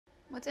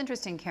What's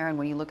interesting, Karen,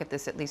 when you look at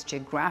this, at least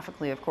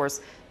geographically, of course,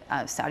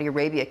 Saudi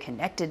Arabia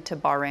connected to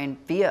Bahrain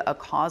via a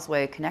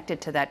causeway,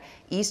 connected to that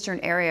eastern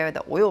area,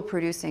 the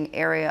oil-producing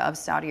area of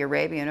Saudi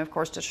Arabia, and of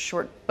course, just a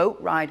short boat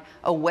ride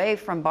away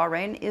from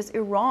Bahrain is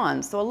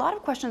Iran. So a lot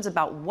of questions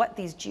about what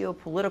these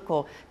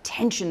geopolitical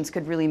tensions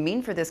could really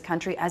mean for this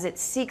country as it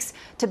seeks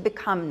to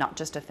become not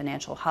just a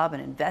financial hub, an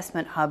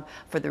investment hub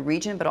for the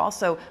region, but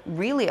also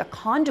really a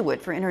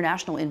conduit for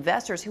international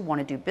investors who want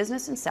to do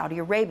business in Saudi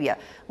Arabia.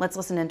 Let's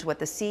listen into what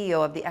the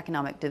CEO of the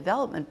Economic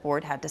Development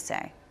Board had to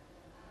say.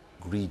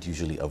 Greed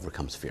usually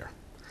overcomes fear.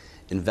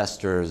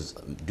 Investors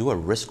do a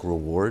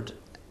risk-reward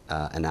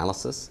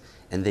analysis,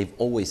 and they've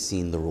always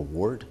seen the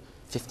reward: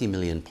 50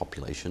 million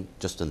population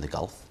just in the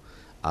Gulf,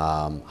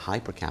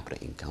 high per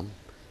capita income,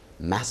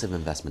 massive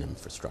investment in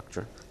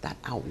infrastructure. That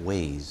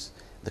outweighs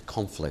the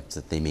conflicts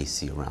that they may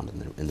see around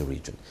in the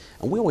region.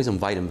 And we always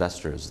invite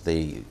investors.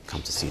 They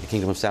come to see the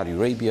Kingdom of Saudi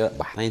Arabia,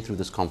 Bahrain through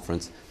this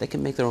conference. They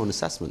can make their own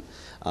assessment.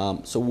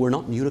 So we're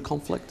not new to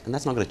conflict, and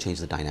that's not going to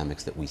change the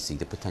dynamics that we see,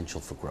 the potential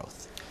for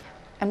growth.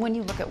 And when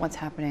you look at what's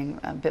happening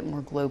a bit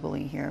more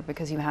globally here,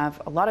 because you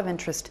have a lot of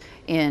interest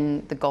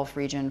in the Gulf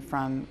region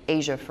from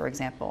Asia, for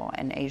example,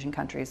 and Asian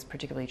countries,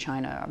 particularly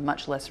China, are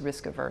much less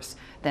risk averse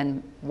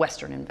than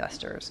Western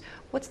investors.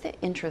 What's the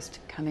interest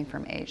coming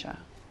from Asia?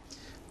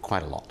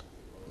 Quite a lot.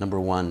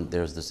 Number one,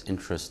 there's this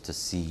interest to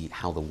see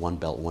how the One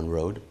Belt, One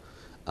Road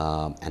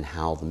and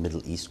how the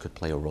Middle East could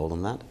play a role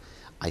in that.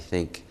 I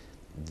think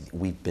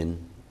we've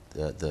been,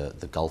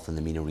 the Gulf and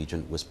the MENA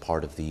region was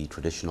part of the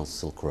traditional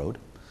Silk Road.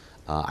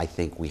 I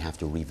think we have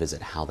to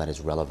revisit how that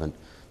is relevant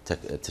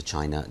to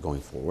China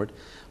going forward.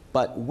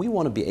 But we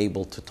want to be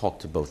able to talk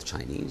to both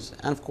Chinese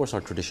and, of course,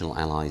 our traditional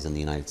allies in the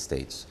United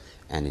States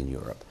and in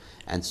Europe.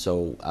 And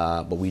so,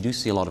 but we do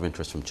see a lot of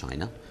interest from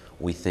China.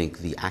 We think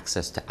the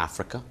access to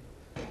Africa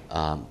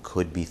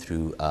could be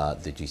through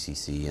the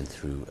GCC and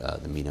through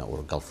the MENA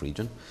or Gulf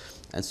region.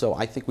 And so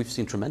I think we've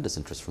seen tremendous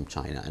interest from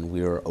China, and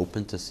we're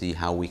open to see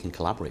how we can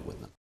collaborate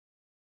with them.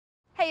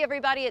 Hey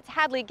everybody, it's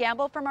Hadley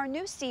Gamble from our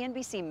new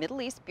CNBC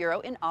Middle East Bureau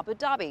in Abu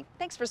Dhabi.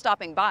 Thanks for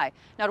stopping by.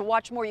 Now to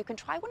watch more, you can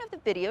try one of the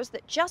videos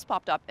that just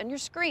popped up on your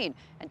screen.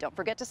 And don't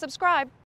forget to subscribe.